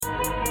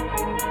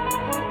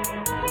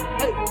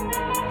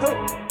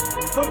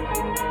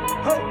ProdByIncod.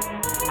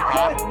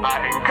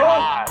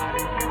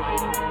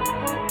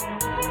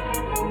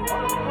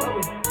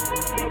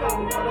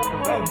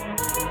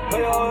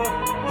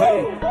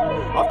 Hey,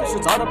 off the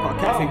shits out of Park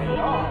Cafe.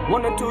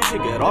 1 and 2, she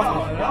get off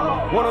me.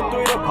 1 and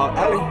 3, the Park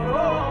Alley.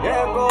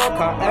 Yeah, go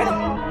car Addy.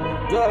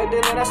 Drug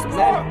dealer, that's the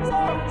man.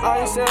 I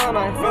ain't selling,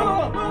 I ain't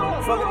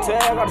finna. Fuck a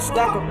tag, got a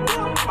stack up.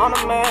 I'm a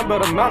man,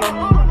 but a manner.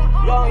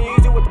 Young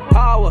easy with the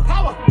power.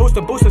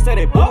 Booster, say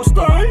they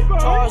booster.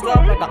 Charged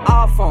up like the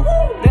iPhone.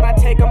 Then I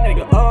take them,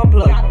 nigga,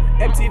 unplug.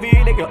 MTV,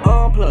 nigga,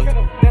 unplugged.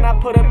 Then I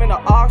put them in the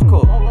aux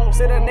cord.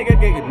 Say that nigga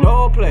get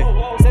no play.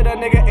 Say that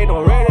nigga ain't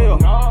no radio.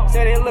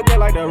 Say they looking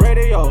like the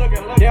radio.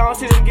 Down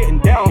season getting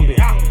down,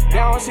 bitch.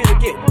 Down season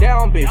getting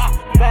down, bitch.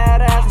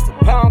 Fat ass, it's a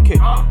pound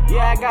cake.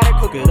 Yeah, I gotta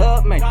cook it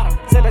up, man.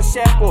 Said a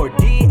chef or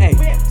DA.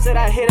 Said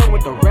I hit him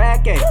with the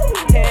rack A.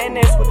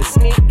 10-inch with the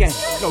sneak game.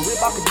 No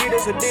Reebok,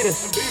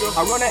 Adidas.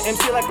 I run that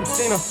MC like I'm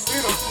Cena.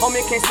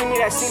 Homie can't see me,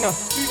 that Cena.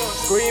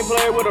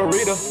 Screenplay with a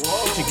reader.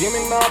 She give me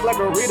mouth like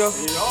a reader.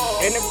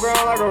 In the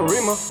ground like a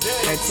Rima.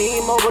 That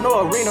team over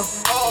no arena.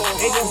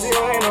 Agent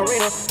Zero in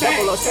arena.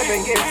 Double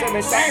 07, get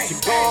 7 shots. She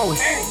going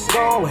with.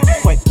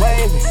 Wait,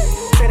 wavy.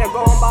 Say that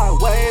going by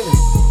wavy.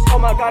 Oh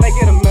my god, I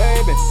get a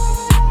maybe.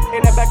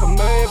 In that back of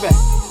Maybach.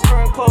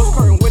 Curtain close,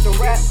 curtain with the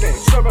rap game.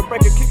 Server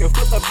break it, kick it,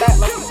 flip the back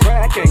like a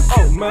cracking.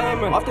 Oh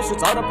man, off the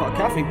shits out of Park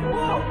Cafe.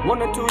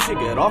 1 and 2, she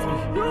get off me.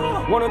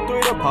 1 and 3,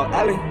 the Park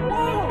Alley.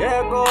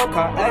 Yeah, go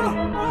car Addy.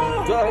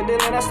 Drug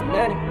dealer, that's the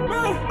nanny.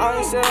 I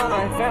ain't selling,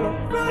 I ain't finna.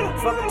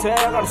 Fuck a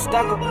tag, got a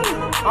stack up.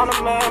 I'm a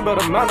man,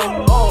 but a manner.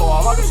 Oh,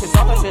 I'm off the shits,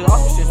 off the shits,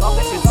 off the shits, off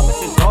the shits, off the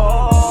shits.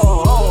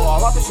 Oh,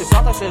 I'm off the shits,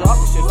 off the shits, off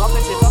the shits, off the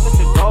shits, off the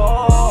shits.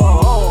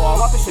 Oh,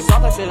 I'm off the shits,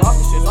 off the shits, off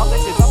the shits, off the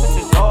shits, off the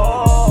shits. Oh,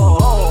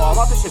 I'm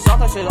off the shits, off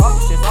the shits, off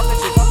the shits, off the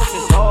shits, off the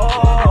shits.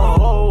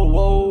 Oh,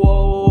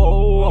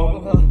 whoa.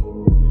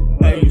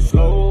 Hey,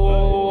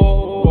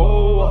 slow.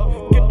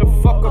 Get the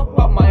fuck up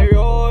out my yo.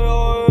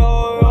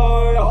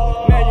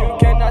 Man, you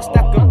cannot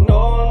stack up. No.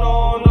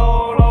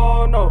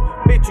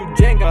 Bitch, you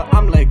Jenga,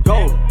 I'm let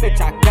go. Bitch,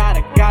 I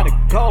gotta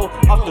go.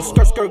 Off the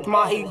skirt,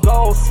 my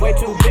ego. Way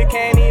too big,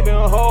 can't even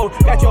hold.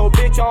 Got your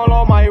bitch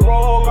on my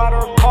roll. Got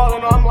her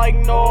calling, I'm like,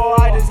 no.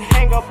 I just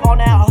hang up on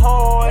that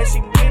hoe. And she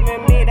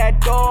giving me that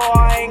dough.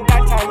 I ain't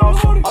got time, no.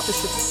 Off the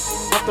shit,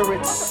 off the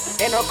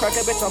wrist. Ain't no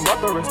cracker, bitch, I'm off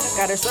the wrist.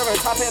 Got a server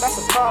top hit, that's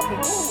a top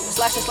hit.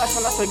 Slashing,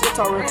 that's a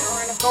guitar riff.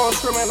 Going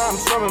screaming, I'm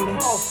strumming me.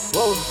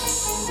 Whoa,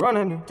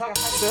 running me.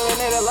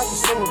 Serenaded like a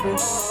single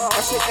bitch.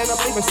 That shit end up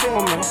leaving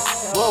single man.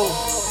 Whoa,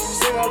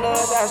 single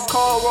that's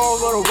cold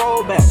rolls or the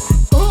rollback.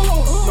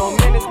 No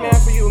minutes, man,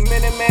 for you,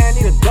 minute man,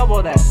 need a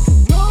double that.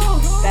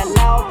 That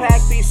loud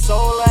pack be so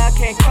loud, I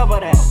can't cover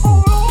that.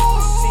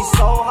 See,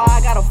 so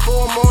high, got a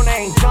full moon,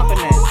 I ain't jumping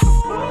that.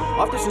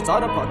 Off the shits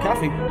out of Park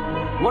Cafe.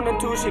 1 and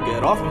 2, she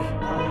get off me.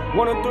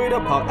 1 and 3, the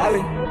Park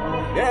Alley.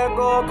 Yeah,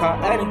 go car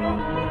Addy.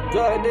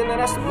 Drug dealer,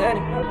 that's the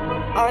nanny.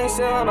 I ain't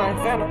selling, I ain't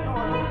finna.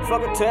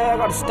 Fuck a tag,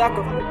 got a stack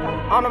up.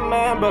 I'm a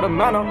man, but a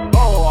manner.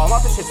 Oh, I'm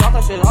off the shits, off the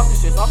shits, off the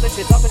shits, off the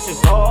shits, off the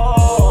shits.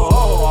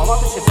 Oh, I'm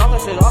off the shits, off the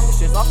shits, off the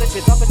shits, off the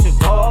shits, off the shits.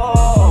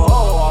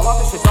 Oh, I'm off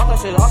the shits, off the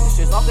shits, off the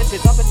shits, off the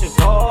shits, off the shits.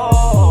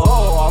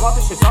 Oh, I'm off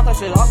the shits, off the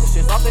shits, off the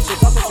shits, off the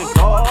shits, off the shits.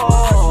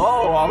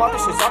 Oh, I'm off the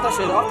shits, off the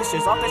shits, off the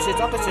shits, off the shits,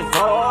 off the shits.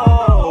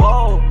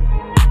 Oh.